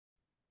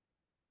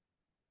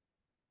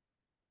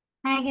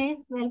Hi guys,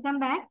 welcome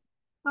back.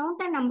 Count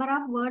the number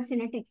of words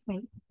in a text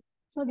file.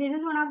 So this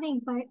is one of the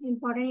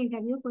important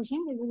interview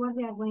questions. This is what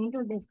we are going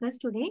to discuss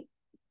today.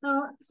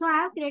 So I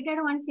have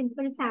created one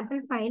simple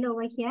sample file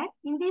over here.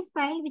 In this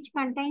file, which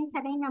contains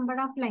certain number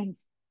of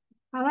lines.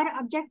 Our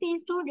objective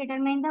is to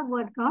determine the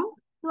word count.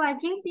 To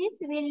achieve this,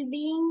 will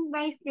be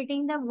by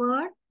splitting the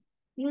word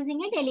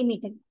using a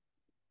delimiter.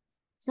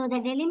 So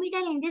the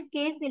delimiter in this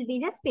case will be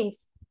the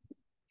space.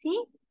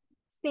 See,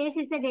 space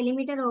is a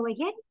delimiter over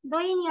here. Though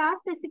in your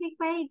specific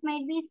file, it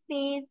might be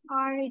space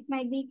or it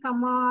might be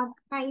comma,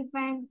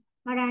 hyphen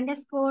or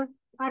underscore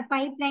or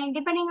pipeline,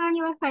 depending on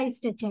your file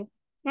structure.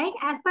 Right?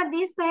 As per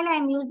this file, I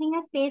am using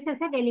a space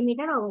as a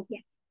delimiter over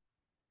here.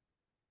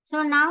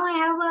 So now I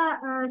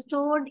have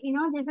stored,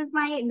 this is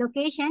my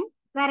location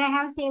where I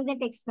have saved the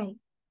text file.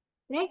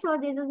 Right? So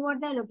this is what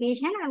the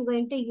location I'm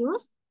going to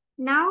use.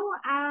 Now,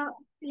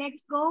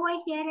 let's go over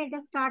here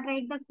and start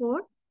write the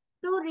code.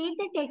 To read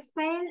the text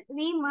file,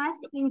 we must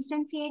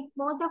instantiate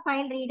both the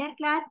FileReader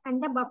class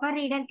and the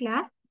BufferedReader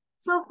class.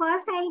 So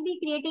first, I will be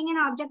creating an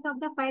object of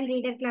the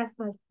FileReader class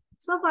first.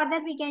 So for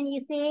that, we can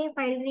say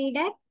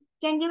FileReader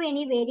can give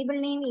any variable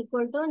name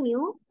equal to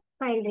new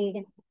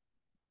FileReader.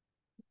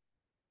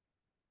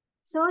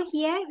 So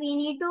here we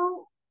need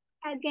to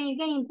you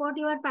can import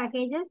your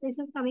packages. This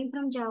is coming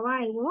from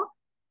Java IO.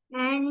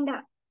 And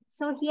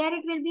so here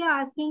it will be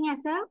asking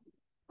as a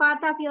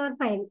path of your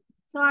file.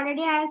 So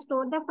already I have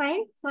stored the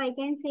file. So I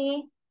can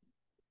say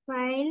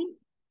file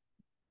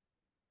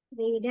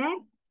reader.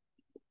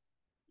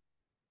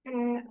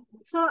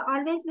 So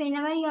always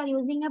whenever you are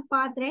using a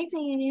path, right? So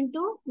you need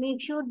to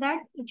make sure that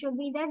it should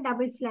be the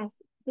double slash,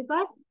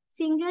 because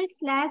single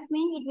slash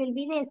means it will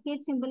be the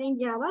escape symbol in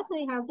Java. So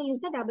you have to use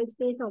the double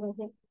space over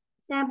here.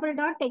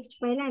 Sample.txt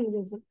file I am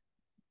using.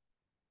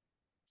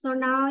 So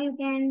now you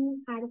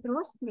can add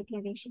throws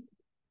declaration.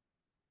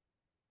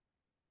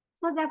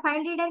 So the file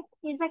reader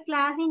is a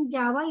class in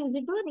Java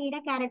used to read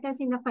a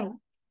characters in the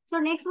file. So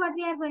next what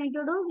we are going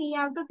to do, we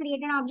have to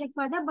create an object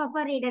for the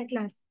buffer reader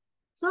class.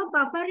 So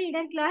buffer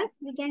reader class,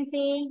 we can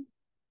say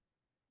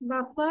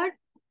buffered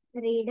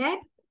reader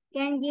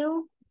can give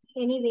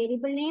any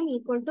variable name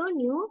equal to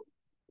new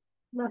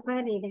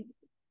buffer reader.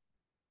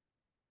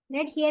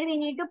 Right here we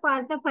need to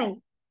pass the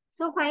file.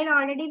 So file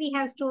already we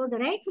have stored,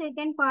 right? So you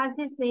can pass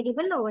this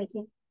variable over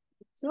here.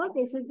 So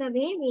this is the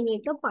way we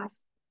need to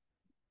pass.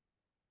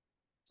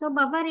 So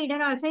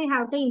BufferedReader also you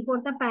have to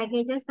import the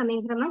packages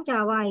coming from a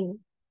Java IO.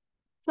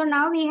 So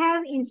now we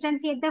have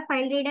instantiate the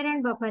file reader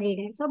and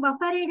BufferedReader. So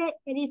BufferedReader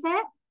is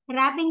a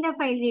wrapping the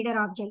file reader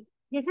object.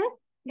 This is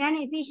done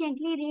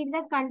efficiently read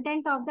the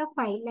content of the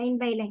file line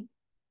by line.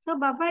 So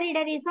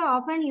BufferedReader is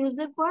often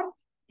used for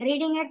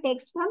reading a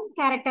text from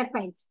character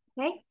files,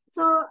 right?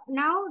 So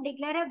now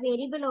declare a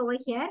variable over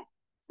here.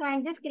 So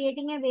I'm just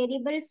creating a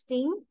variable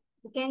string.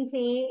 You can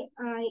say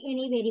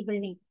any variable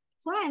name.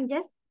 So I'm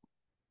just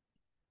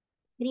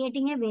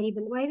creating a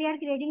variable. Why we are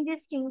creating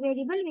this string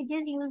variable, which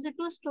is used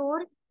to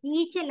store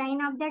each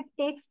line of the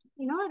text,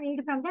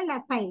 read from the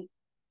left file,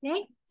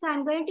 right? So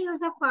I'm going to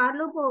use a for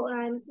loop,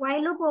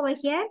 while loop over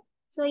here.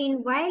 So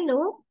in while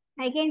loop,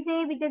 I can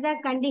say with the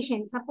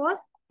condition. Suppose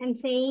I'm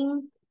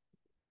saying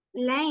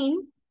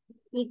line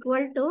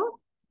equal to,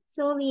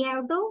 so we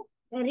have to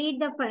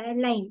read the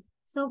line.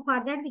 So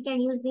for that, we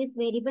can use this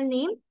variable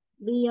name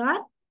br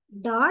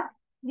dot.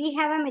 We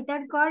have a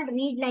method called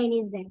read line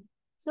is there.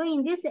 So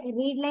in this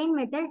read line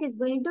method, it is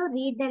going to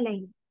read the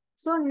line.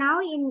 So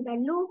now in the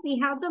loop, we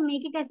have to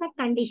make it as a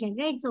condition,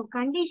 right? So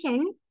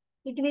condition,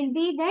 it will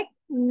be that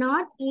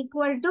not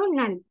equal to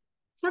null.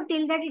 So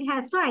till that it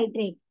has to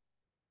iterate.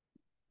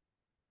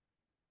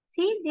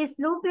 See, this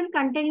loop will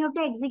continue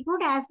to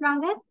execute as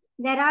long as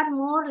there are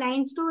more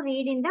lines to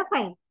read in the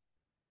file.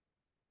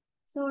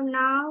 So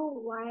now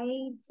why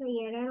it's a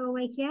error over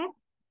here?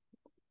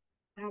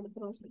 Add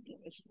throws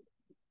declaration.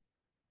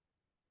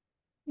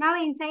 Now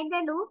inside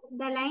the loop,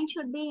 the line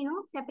should be,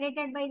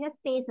 separated by the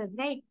spaces,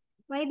 right?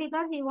 Why?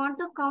 Because we want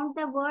to count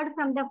the word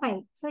from the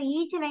file. So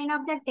each line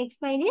of the text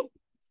file is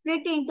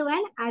split into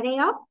an array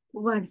of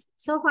words.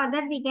 So for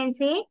that we can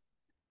say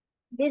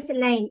this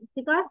line,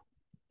 because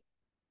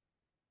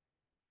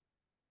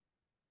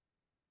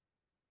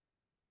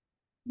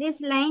this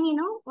line,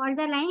 all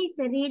the line it's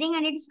reading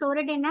and it's stored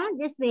in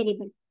this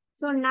variable.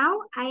 So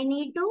now I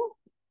need to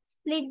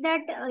split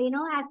that,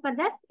 as per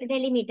the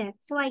delimiter.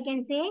 So I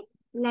can say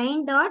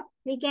line dot,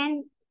 we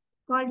can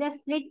call the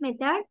split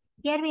method.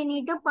 Here we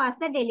need to pass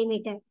the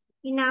delimiter.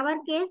 In our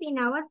case, in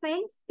our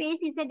file, space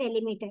is a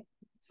delimiter.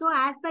 So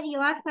as per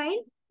your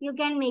file, you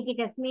can make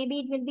it as,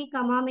 maybe it will be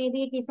comma,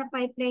 maybe it is a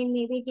pipeline,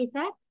 maybe it is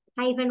a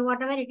hyphen,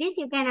 whatever it is,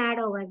 you can add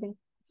over there.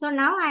 So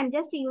now I am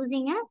just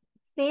using a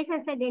space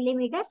as a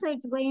delimiter. So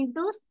it's going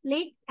to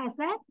split as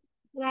a,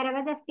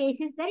 wherever the space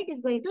is there, it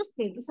is going to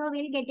split. So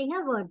we're getting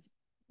a words.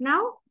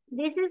 Now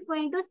this is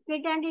going to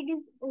split and it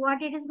is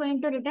what it is going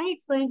to return.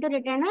 It's going to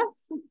return a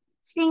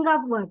string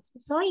of words.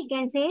 So you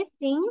can say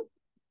string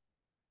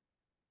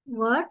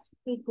words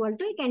equal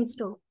to, you can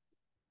store,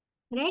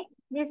 right?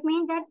 This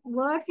means that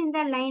words in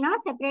the line are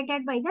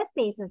separated by the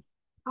spaces.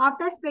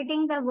 After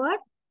splitting the word,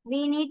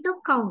 we need to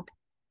count,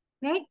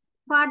 right?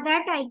 For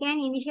that, I can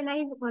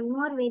initialize one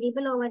more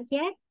variable over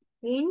here,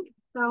 int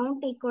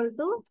count equal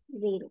to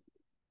 0.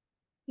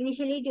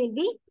 Initially, it will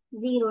be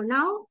 0.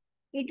 Now,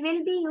 it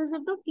will be used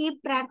to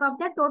keep track of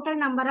the total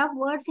number of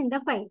words in the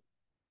file.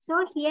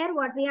 So, here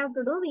what we have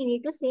to do, we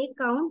need to say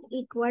count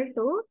equal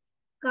to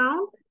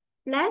count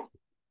plus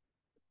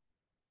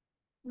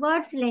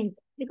words length.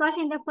 Because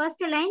in the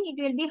first line,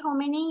 it will be how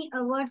many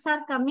words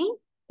are coming.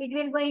 It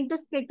will going to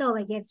split over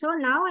here. So,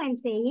 now I am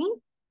saying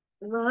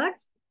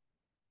words.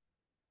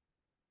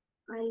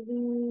 I'll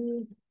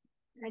be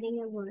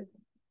adding a word.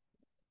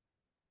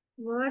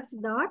 Words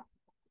dot,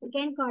 you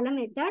can call a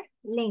method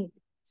length.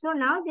 So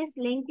now this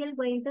length will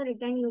going to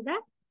return you the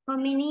how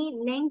many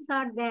lengths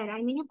are there.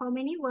 I mean how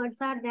many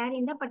words are there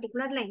in the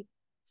particular line.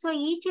 So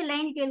each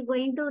line it will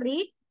going to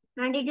read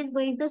and it is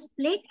going to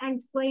split and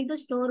it's going to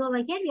store over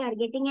here. We are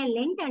getting a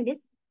length and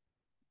is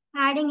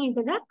adding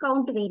into the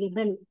count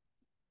variable.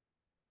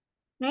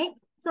 Right?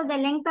 So the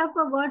length of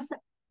a words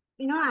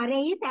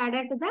array is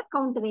added to the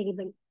count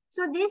variable.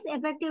 So this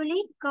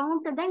effectively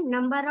count the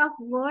number of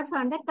words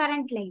on the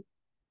current line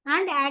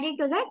and add it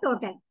to the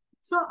total.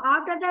 So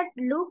after that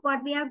loop,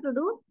 what we have to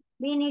do,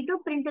 we need to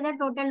print the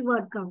total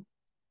word count,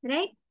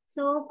 right?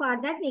 So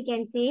for that we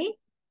can say,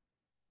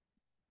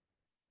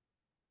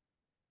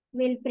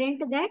 we'll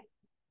print that.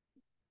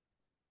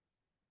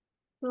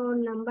 So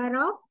number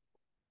of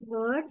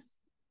words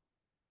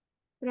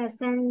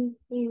present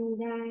in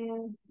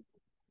the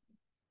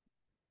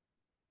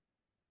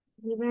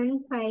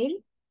given file,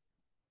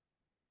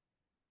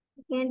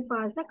 you can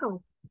pass the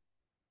count,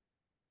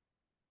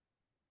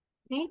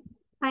 right?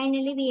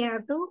 Finally, we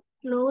have to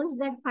close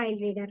that file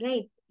reader,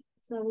 right?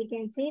 So we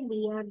can say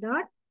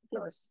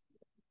br.close.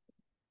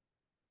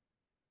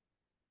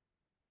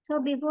 So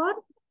before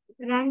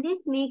run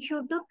this, make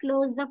sure to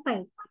close the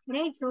file,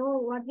 right? So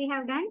what we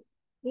have done,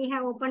 we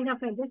have opened the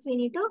file. Just we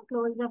need to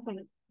close the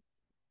file.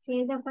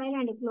 Save the file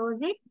and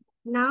close it.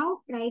 Now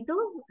try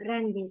to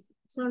run this.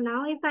 So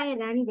now if I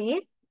run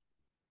this,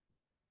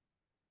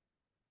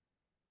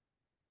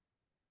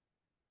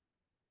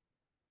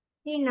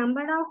 the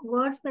number of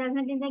words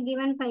present in the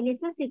given file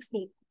is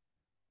 60.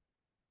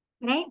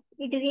 Right?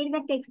 It reads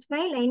the text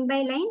file line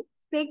by line,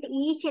 split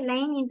each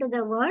line into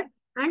the word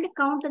and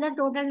count the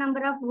total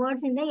number of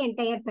words in the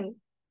entire file.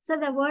 So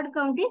the word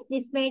count is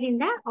displayed in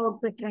the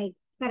output, right?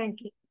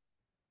 Currently.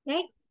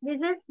 Right?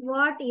 This is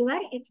what your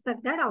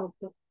expected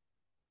output.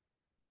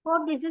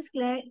 Hope this is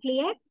clear.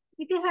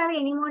 If you have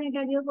any more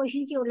interview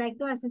questions you would like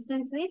to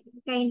assistance with,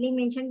 kindly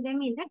mention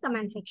them in the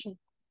comment section.